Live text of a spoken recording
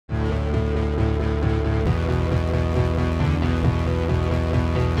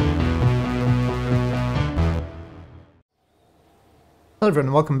Hello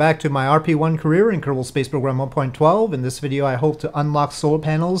everyone, welcome back to my RP-1 career in Kerbal Space Program 1.12. In this video I hope to unlock solar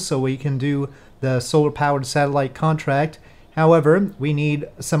panels so we can do the solar powered satellite contract. However, we need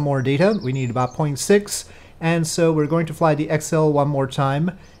some more data. We need about 0.6, and so we're going to fly the XL one more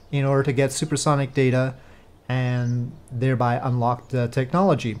time in order to get supersonic data and thereby unlock the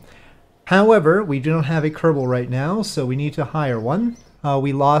technology. However, we don't have a Kerbal right now, so we need to hire one.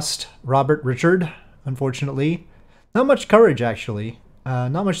 We lost Robert Richard, unfortunately. Not much courage, actually.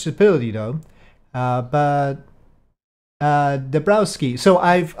 Not much stability, though. But Dabrowski. So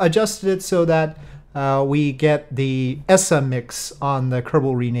I've adjusted it so that we get the ESA mix on the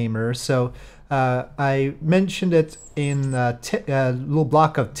Kerbal renamer. So I mentioned it in a little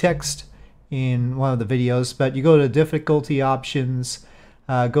block of text in one of the videos, but you go to difficulty options,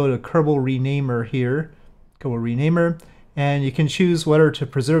 go to Kerbal renamer here, Kerbal renamer, and you can choose whether to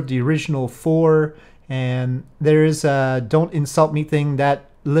preserve the original 4. And there is a don't insult me thing that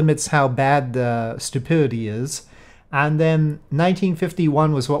limits how bad the stupidity is. And then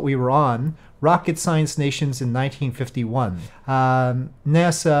 1951 was what we were on. Rocket Science Nations in 1951.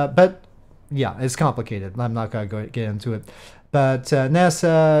 NASA, but yeah, it's complicated. I'm not going to get into it. But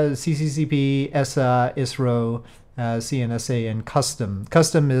NASA, CCCP, ESA, ISRO, CNSA, and Custom.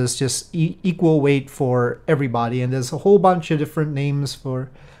 Custom is just equal weight for everybody. And there's a whole bunch of different names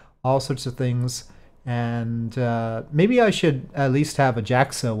for all sorts of things. And maybe I should at least have a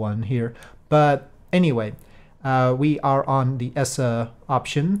JAXA one here. But anyway, we are on the ESA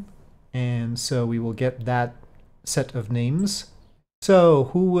option, and so we will get that set of names.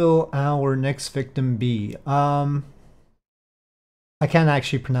 So who will our next victim be? I can't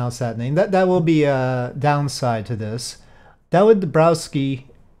actually pronounce that name. That will be a downside to this. David Dabrowski,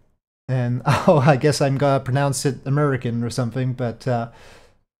 and oh, I guess I'm gonna pronounce it American or something, but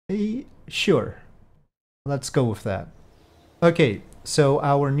sure. Let's go with that. Okay, so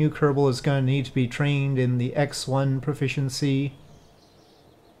our new Kerbal is going to need to be trained in the X1 proficiency.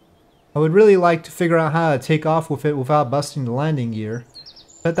 I would really like to figure out how to take off with it without busting the landing gear,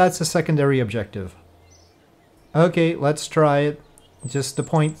 but that's a secondary objective. Okay, let's try it. Just the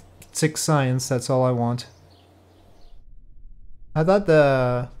 0.6 science, that's all I want. I thought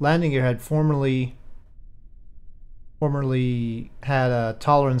the landing gear had formerly had a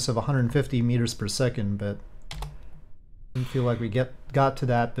tolerance of 150 meters per second, but didn't feel like we got to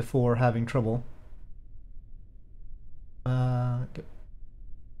that before having trouble.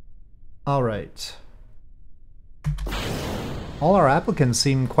 Alright. All our applicants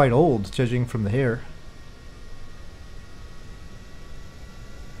seem quite old, judging from the hair.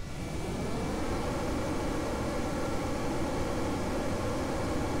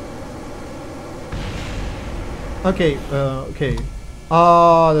 Okay, okay.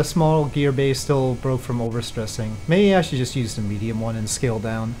 The small gear base still broke from overstressing. Maybe I should just use the medium one and scale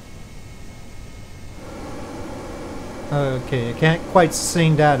down. Okay, I can't quite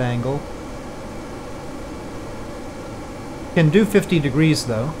sustain that angle. Can do 50 degrees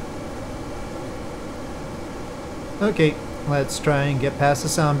though. Okay, let's try and get past the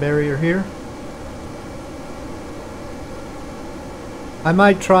sound barrier here. I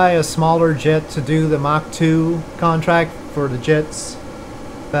might try a smaller jet to do the Mach 2 contract for the jets,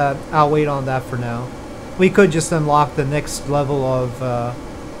 but I'll wait on that for now. We could just unlock the next level of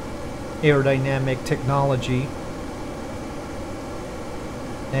aerodynamic technology,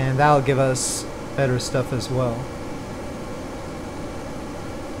 and that'll give us better stuff as well.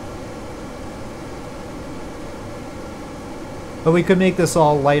 But we could make this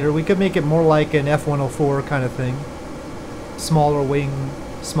all lighter. We could make it more like an F-104 kind of thing. Smaller wing,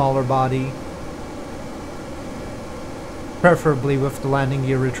 smaller body. Preferably with the landing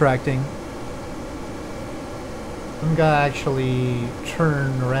gear retracting. I'm gonna actually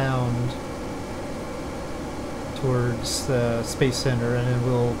turn around towards the Space Center, and then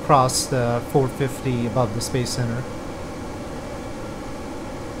we'll cross the 450 above the Space Center.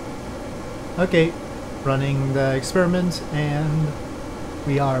 Okay, running the experiment, and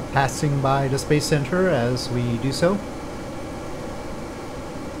we are passing by the Space Center as we do so.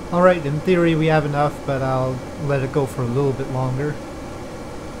 Alright, in theory we have enough, but I'll let it go for a little bit longer.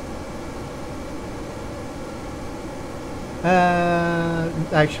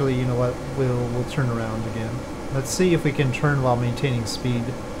 Actually, you know what? We'll turn around again. Let's see if we can turn while maintaining speed.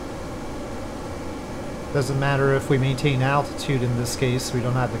 Doesn't matter if we maintain altitude in this case, we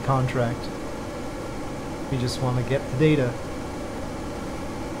don't have the contract. We just want to get the data.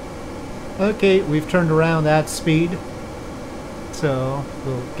 Okay, we've turned around at speed. So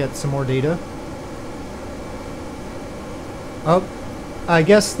we'll get some more data. Oh, I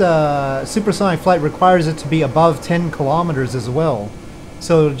guess the supersonic flight requires it to be above 10 kilometers as well.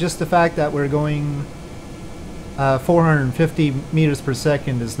 So just the fact that we're going 450 meters per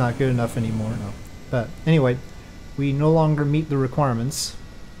second is not good enough anymore. No. But anyway, we no longer meet the requirements.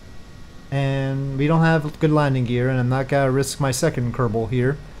 And we don't have good landing gear, and I'm not going to risk my second Kerbal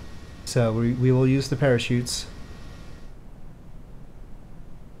here. So we will use the parachutes.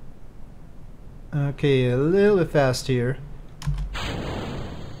 Okay, a little bit fast here.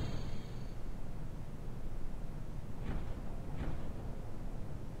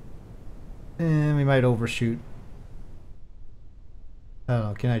 And we might overshoot. I don't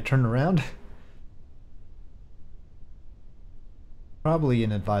know, can I turn around? Probably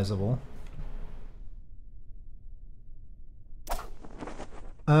inadvisable.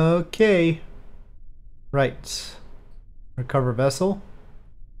 Okay. Right. Recover vessel.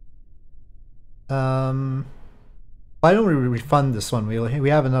 Why don't we refund this one? We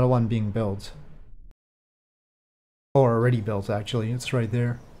have another one being built. Or already built, actually. It's right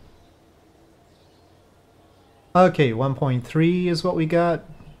there. Okay, 1.3 is what we got.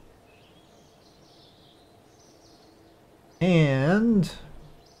 And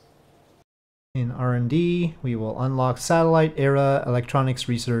in R&D, we will unlock satellite era electronics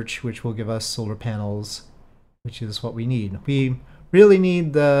research, which will give us solar panels, which is what we need. We really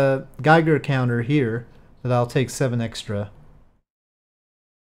need the Geiger counter here, but I'll take 7 extra.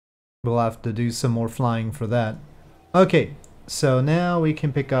 We'll have to do some more flying for that. Okay, so now we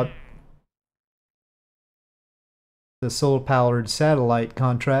can pick up the solar-powered satellite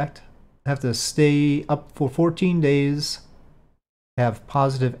contract. Have to stay up for 14 days. Have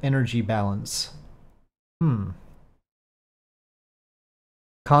positive energy balance.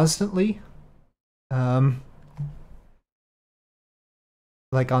 Constantly?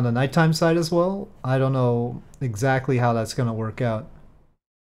 Like on the nighttime side as well? I don't know exactly how that's going to work out.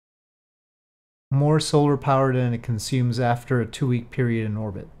 More solar power than it consumes after a 2-week period in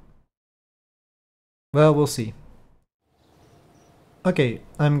orbit. Well, we'll see. Okay,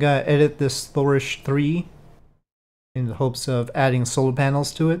 I'm gonna edit this Thorish 3 in the hopes of adding solar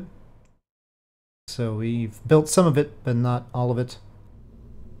panels to it. So we've built some of it, but not all of it.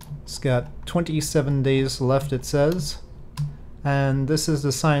 It's got 27 days left, it says. And this is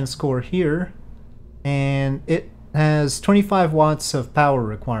the science core here. And it has 25 watts of power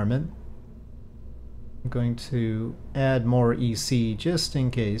requirement. I'm going to add more EC just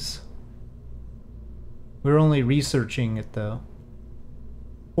in case. We're only researching it though.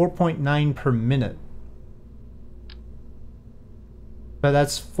 4.9 per minute. But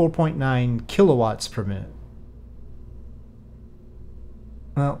that's 4.9 kilowatts per minute.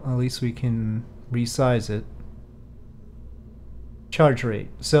 Well, at least we can resize it. Charge rate.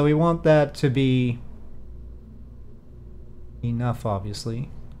 So we want that to be enough, obviously.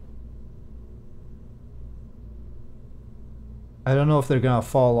 I don't know if they're gonna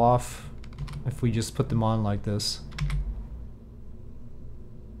fall off if we just put them on like this.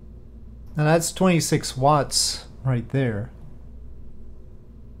 And that's 26 watts right there.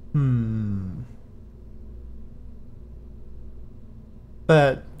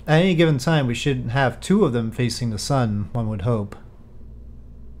 But at any given time, we should have 2 of them facing the sun, one would hope.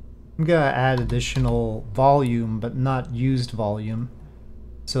 I'm gonna add additional volume, but not used volume,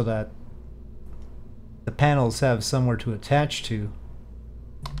 so that the panels have somewhere to attach to.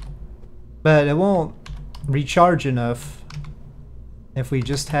 But it won't recharge enough if we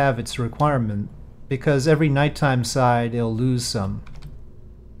just have its requirement, because every nighttime side it'll lose some.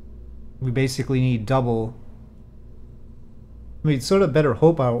 We basically need double. I mean, sort of better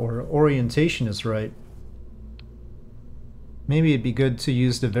hope our orientation is right. Maybe it'd be good to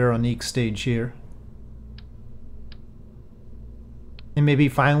use the Veronique stage here. And maybe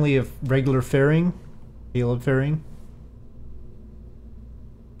finally a regular fairing, payload fairing.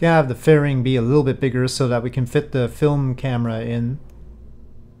 Gotta have the fairing be a little bit bigger so that we can fit the film camera in.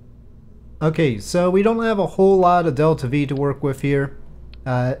 Okay, so we don't have a whole lot of delta V to work with here.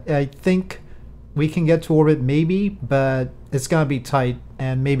 I think we can get to orbit maybe, but it's gonna be tight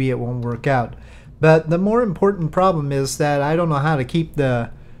and maybe it won't work out. But the more important problem is that I don't know how to keep the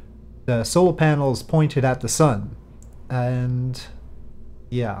solar panels pointed at the sun. And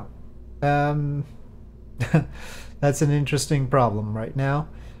yeah, that's an interesting problem right now,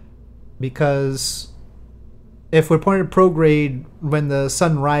 because if we're pointed prograde when the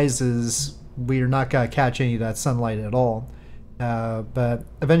sun rises, we're not going to catch any of that sunlight at all. But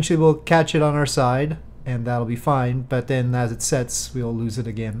eventually we'll catch it on our side, and that'll be fine. But then as it sets, we'll lose it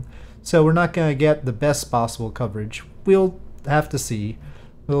again. So we're not going to get the best possible coverage. We'll have to see.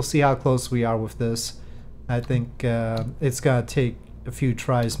 We'll see how close we are with this. I think it's going to take a few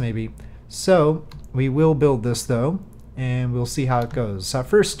tries maybe. So we will build this though. and we'll see how it goes. Our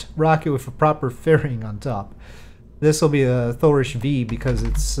first rocket with a proper fairing on top. This will be a Thorish V because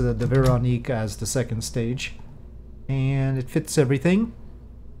it's the Veronique as the second stage. And it fits everything.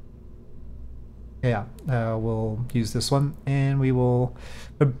 Yeah, we'll use this one, and we're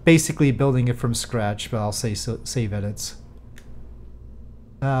basically building it from scratch, but I'll say save edits.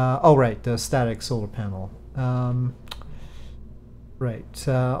 Oh right, the static solar panel. Right,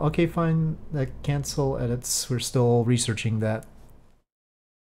 okay, fine, cancel edits, we're still researching that.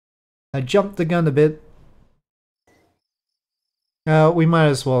 I jumped the gun a bit. We might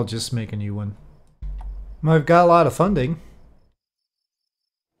as well just make a new one. I've got a lot of funding.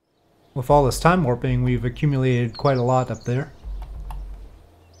 With all this time warping, we've accumulated quite a lot up there.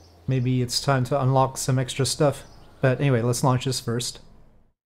 Maybe it's time to unlock some extra stuff. But anyway, let's launch this first.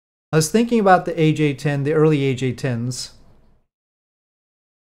 I was thinking about the AJ-10, the early AJ-10s,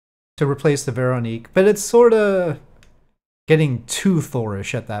 to replace the Veronique, but it's sort of getting too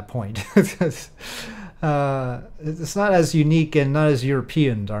Thorish at that point. It's not as unique and not as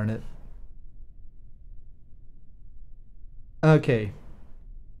European, darn it. Okay.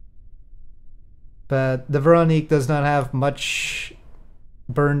 But the Veronique does not have much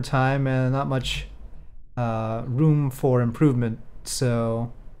burn time and not much room for improvement,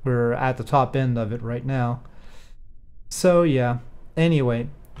 so we're at the top end of it right now. So yeah, anyway,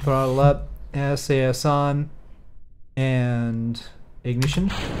 throttle up, SAS on, and ignition.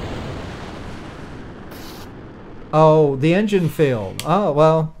 Oh, the engine failed. Oh,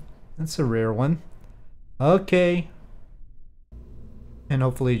 well, that's a rare one. Okay. And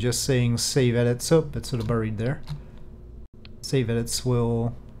hopefully just saying save edits. Oh, it's sort of buried there. Save edits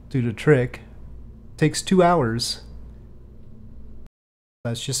will do the trick. Takes 2 hours.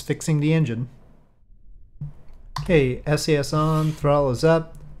 That's just fixing the engine. Okay, SAS on, throttle is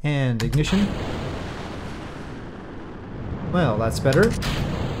up, and ignition. Well, that's better.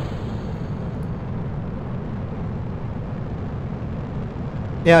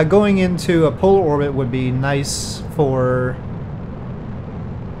 Yeah, going into a polar orbit would be nice for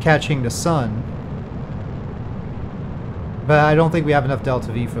catching the sun, but I don't think we have enough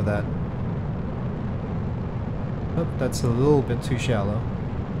delta V for that. Oh, that's a little bit too shallow.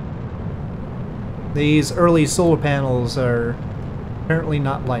 These early solar panels are apparently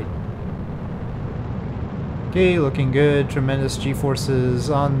not light. Okay, looking good. Tremendous G-forces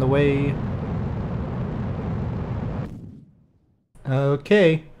on the way.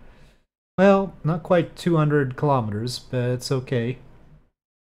 Okay. Well, not quite 200 kilometers, but it's okay.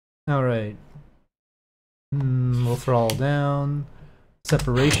 Alright. We'll throttle down.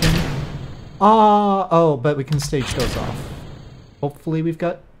 Separation. Oh, but we can stage those off. Hopefully we've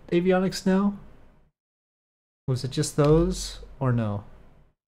got avionics now. Was it just those? Or no?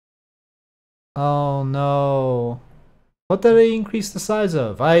 Oh no. What did I increase the size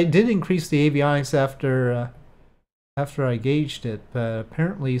of? I did increase the avionics after I gauged it, but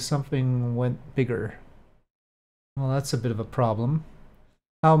apparently something went bigger. Well, that's a bit of a problem.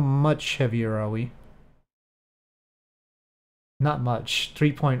 How much heavier are we? Not much.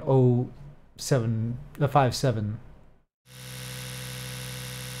 3.0757.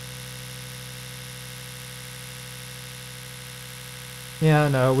 Yeah,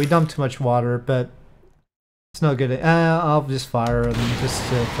 no, we dumped too much water, but it's no good. I'll just fire them just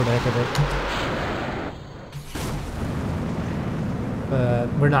for the heck of it. But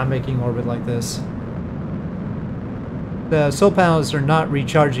we're not making orbit like this. The solar panels are not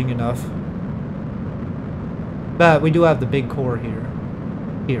recharging enough. But we do have the big core here.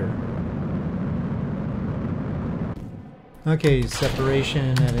 Okay,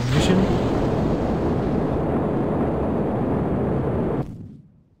 separation and ignition.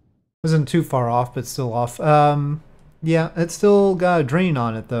 Wasn't too far off, but still off. Yeah, it's still got a drain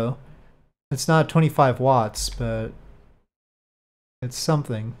on it though. It's not 25 watts, but it's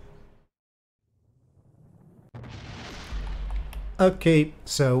something. Okay,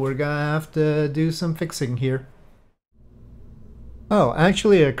 so we're gonna have to do some fixing here. Oh,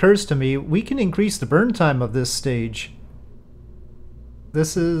 actually it occurs to me, we can increase the burn time of this stage.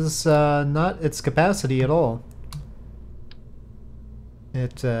 This is not its capacity at all.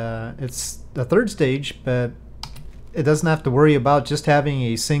 It's the third stage, but it doesn't have to worry about just having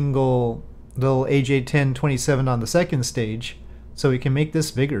a single little AJ-1027 on the second stage, so we can make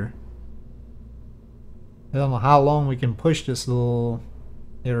this bigger. I don't know how long we can push this little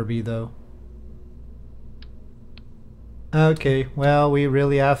RB though. Okay, well, we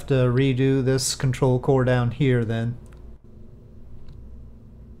really have to redo this control core down here then.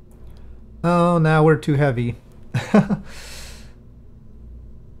 Oh, now we're too heavy.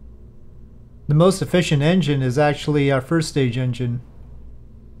 The most efficient engine is actually our first stage engine.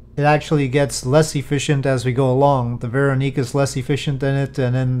 It actually gets less efficient as we go along. The Veronique is less efficient than it,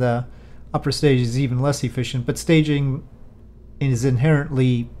 and then the upper stage is even less efficient. But staging is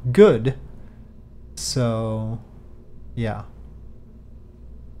inherently good. So, yeah.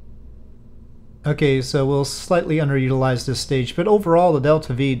 Okay, so we'll slightly underutilize this stage, but overall the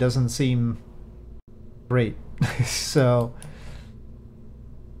Delta V doesn't seem great. So,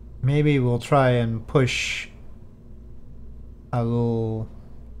 maybe we'll try and push a little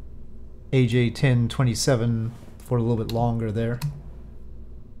AJ-1027 for a little bit longer there.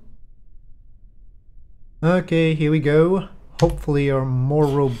 Okay, here we go. Hopefully a more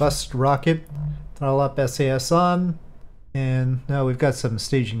robust rocket. Throttle up, SAS on. And now we've got some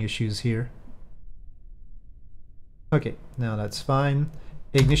staging issues here. Okay, now that's fine.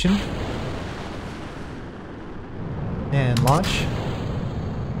 Ignition. And launch.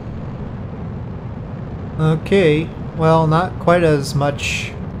 Okay, well, not quite as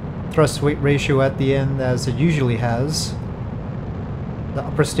much thrust-weight ratio at the end as it usually has. The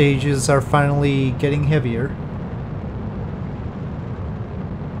upper stages are finally getting heavier.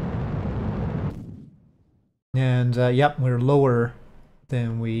 And, yep, we're lower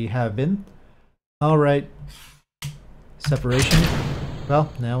than we have been. Alright. Separation.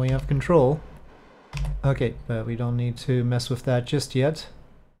 Well, now we have control. Okay, but we don't need to mess with that just yet.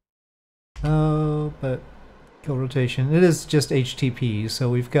 Oh, but kill rotation. It is just HTP, so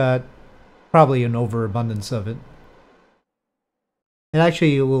we've got probably an overabundance of it. And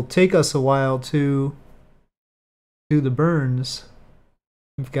actually, it will take us a while to do the burns.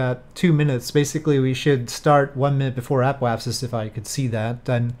 We've got 2 minutes. Basically, we should start 1 minute before apoapsis if I could see that.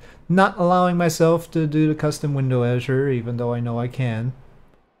 I'm not allowing myself to do the custom window azure, even though I know I can.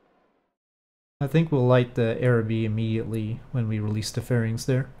 I think we'll light the Araby immediately when we release the fairings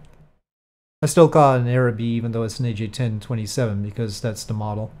there. I still call it an Araby even though it's an AJ-1027 because that's the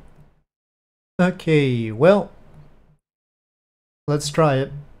model. Okay, well, let's try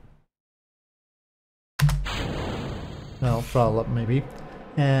it. Well, throttle up maybe.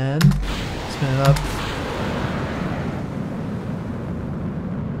 And spin it up.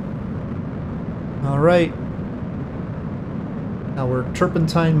 Alright. Our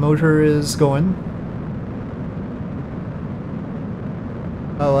turpentine motor is going.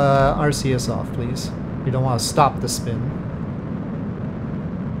 Oh, RCS off, please. We don't want to stop the spin.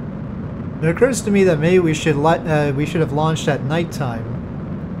 It occurs to me that maybe we should have launched at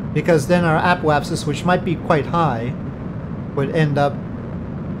nighttime, because then our apoapsis, which might be quite high, would end up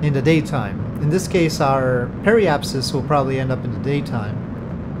in the daytime. In this case, our periapsis will probably end up in the daytime,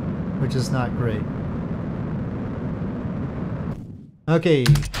 which is not great. Okay.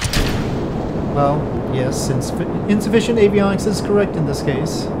 Well, yes, insufficient avionics is correct in this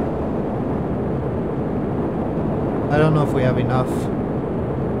case. I don't know if we have enough.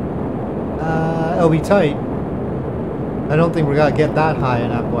 It'll be tight. I don't think we're gonna get that high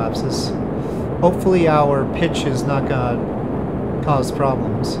in apoapsis. Hopefully our pitch is not gonna cause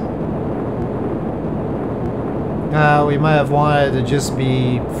problems. We might have wanted to just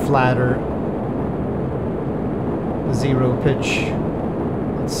be flatter. Zero pitch.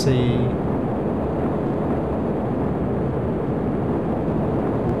 Let's see.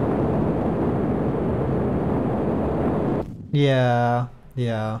 Yeah.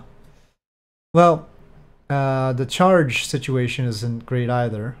 Well, the charge situation isn't great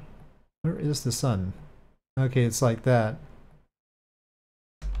either. Where is the sun? Okay, it's like that.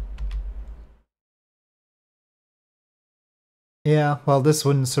 Yeah, well, this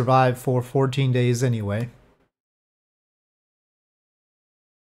wouldn't survive for 14 days anyway.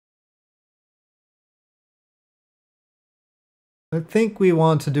 I think we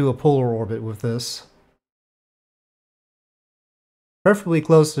want to do a polar orbit with this. Preferably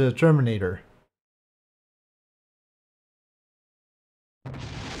close to the Terminator.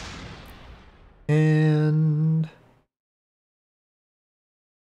 And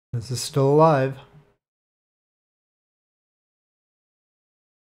this is still alive.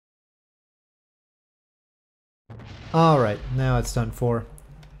 Alright, now it's done for.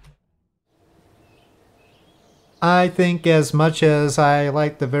 I think as much as I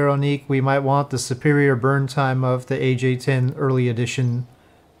like the Veronique, we might want the superior burn time of the AJ-10 early edition.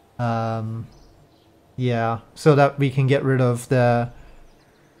 Yeah, so that we can get rid of the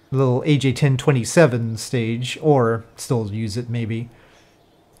little AJ-1027 stage, or still use it maybe.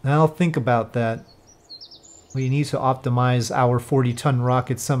 I'll think about that. We need to optimize our 40-ton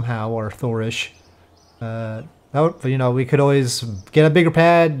rocket somehow, or Thorish. You know, we could always get a bigger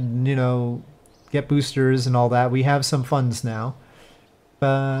pad, you know, get boosters and all that. We have some funds now.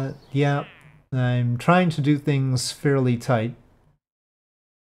 But, yeah, I'm trying to do things fairly tight.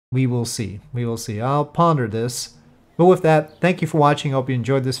 We will see. We will see. I'll ponder this. But with that, thank you for watching. I hope you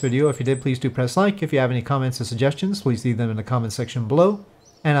enjoyed this video. If you did, please do press like. If you have any comments or suggestions, please leave them in the comment section below.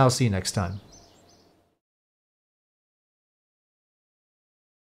 And I'll see you next time.